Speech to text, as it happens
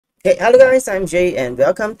Hey, hello guys, I'm Jay and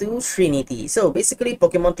welcome to Trinity. So basically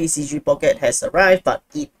Pokemon TCG Pocket has arrived, but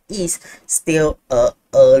it is still a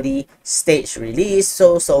early stage release.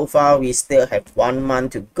 So far we still have 1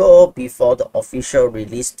 month to go before the official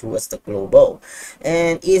release towards the global.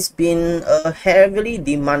 And it's been a heavily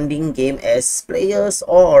demanding game as players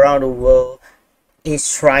all around the world is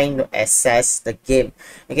trying to access the game.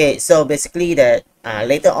 Okay, so basically that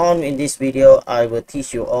later on in this video I will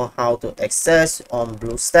teach you all how to access on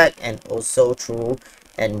Bluestack and also through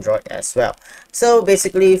Android as well. So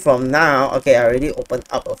basically from now, okay, I already opened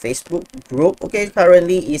up a Facebook group. Okay,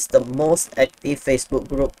 currently is the most active Facebook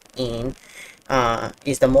group in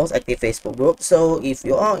so if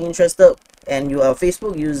you are interested and you are a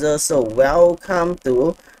Facebook user, so welcome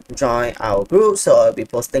to join our group. So I'll be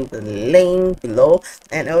posting the link below,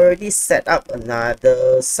 and I already set up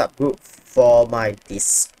another subgroup for my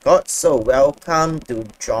Discord, so welcome to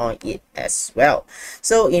join it as well.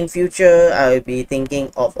 So in future I'll be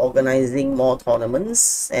thinking of organizing more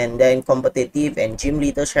tournaments and then competitive and gym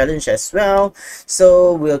leader challenge as well,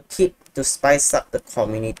 so we'll keep to spice up the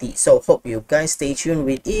community. So hope you guys stay tuned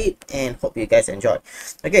with it and hope you guys enjoy.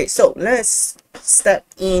 Okay, so let's step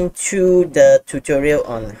into the tutorial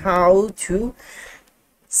on how to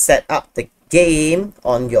set up the game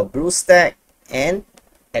on your Bluestack and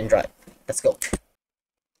Android. Let's go.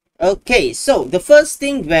 Okay, so the first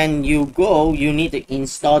thing when you go, you need to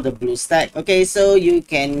install the Bluestack. Okay, so you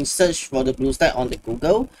can search for the Bluestack on the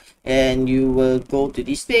Google and you will go to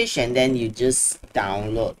this page and then you just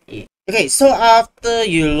download it. Okay, so after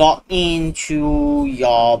you log into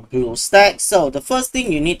your Bluestack, so the first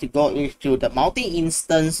thing you need to go into the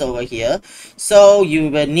multi-instance over here. So you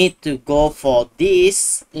will need to go for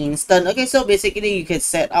this instance. Okay, so basically you can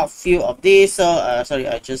set up few of these. So sorry,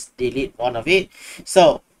 I just delete one of it.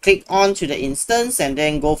 So click on to the instance and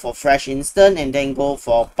then go for fresh instance and then go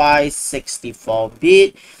for Pi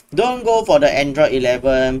 64-bit. Don't go for the Android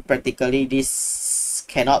 11. Practically this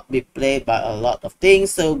cannot be played by a lot of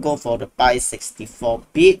things, so go for the Pi 64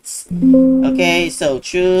 bits. Okay, so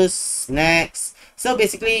choose next. So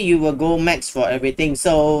basically you will go max for everything.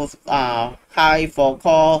 So high for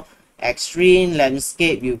core, extreme,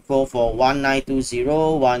 landscape, you go for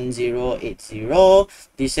 1920 1080,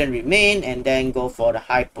 decent remain, and then go for the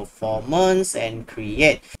high performance and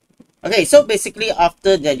create. Okay, so basically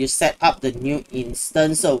after that you set up the new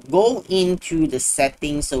instance, so go into the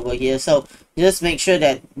settings over here. So just make sure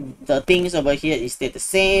that the things over here is still the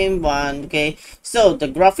same one. Okay, so the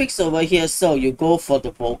graphics over here, so you go for the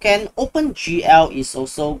Vulkan. OpenGL is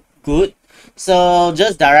also good. So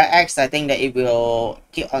just DirectX, I think that it will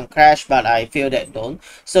keep on crash, but I feel that don't.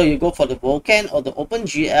 So you go for the Vulkan or the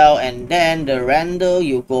OpenGL, and then the render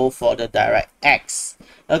you go for the DirectX.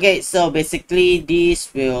 Okay, so basically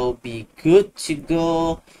this will be good to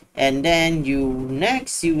go, and then you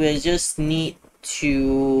will just need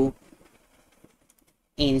to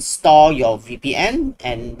install your VPN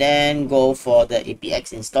and then go for the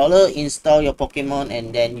APX installer, install your Pokemon,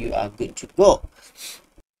 and then you are good to go.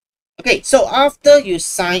 Okay, so after you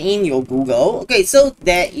sign in your Google, okay, so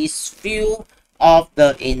there is few of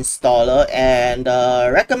the installer, and the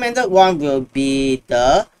recommended one will be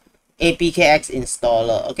the APKX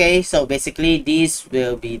installer. Okay, so basically this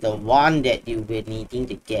will be the one that you will needing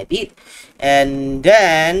to get it. And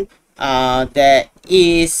then there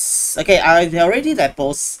is, okay, I've already like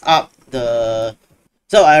post up the,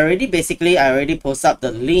 so I already post up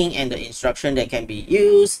the link and the instruction that can be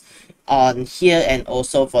used on here, and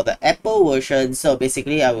also for the Apple version. So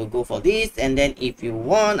basically I will go for this, and then if you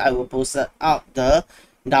want I will post out the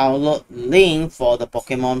download link for the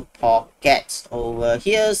Pokemon Pocket over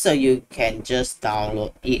here, so you can just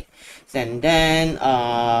download it. And then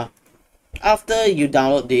after you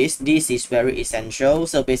download this is very essential.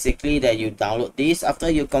 So basically that you download this,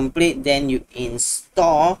 after you complete, then you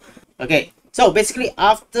install. Okay, so basically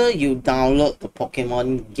after you download the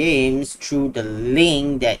Pokemon games through the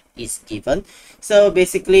link that is given, so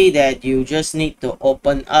basically that you just need to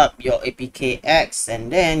open up your APKX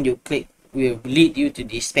and then you click, will lead you to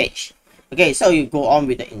this page. Okay, so you go on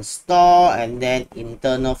with the install and then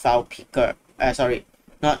internal file picker. Sorry,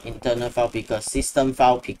 not internal file picker, system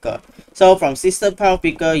file picker. So from system file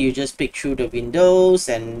picker, you just pick through the windows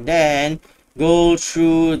and then go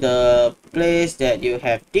through the place that you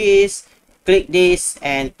have this, click this,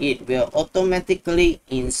 and it will automatically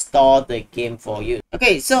install the game for you.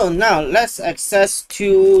 Okay, so now let's access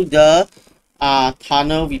to the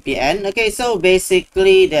tunnel VPN. Okay, so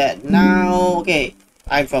basically that now, okay,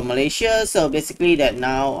 I'm from Malaysia, so basically that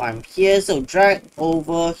now I'm here, so drag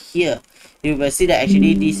over here you will see that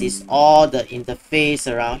actually this is all the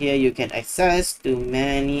interface around here. You can access to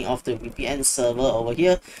many of the VPN server over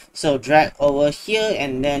here. So drag over here,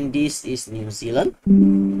 and then this is New Zealand.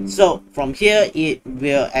 So from here, it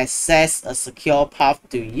will access a secure path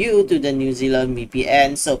to you to the New Zealand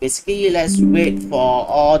VPN. So basically, let's wait for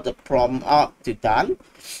all the prompt up to done.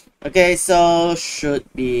 Okay, so should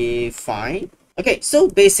be fine. Okay, so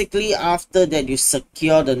basically after that you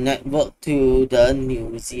secure the network to the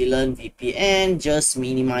New Zealand VPN, just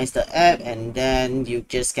minimize the app, and then you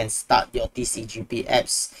just can start your TCGP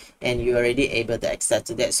apps, and you're already able to access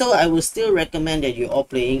to that. So I will still recommend that you all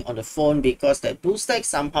playing on the phone, because that Bluestack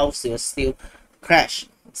somehow will still crash.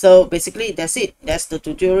 So basically that's it. That's the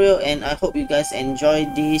tutorial, and I hope you guys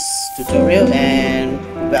enjoyed this tutorial, and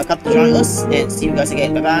welcome to join us, and see you guys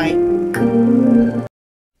again. Bye bye.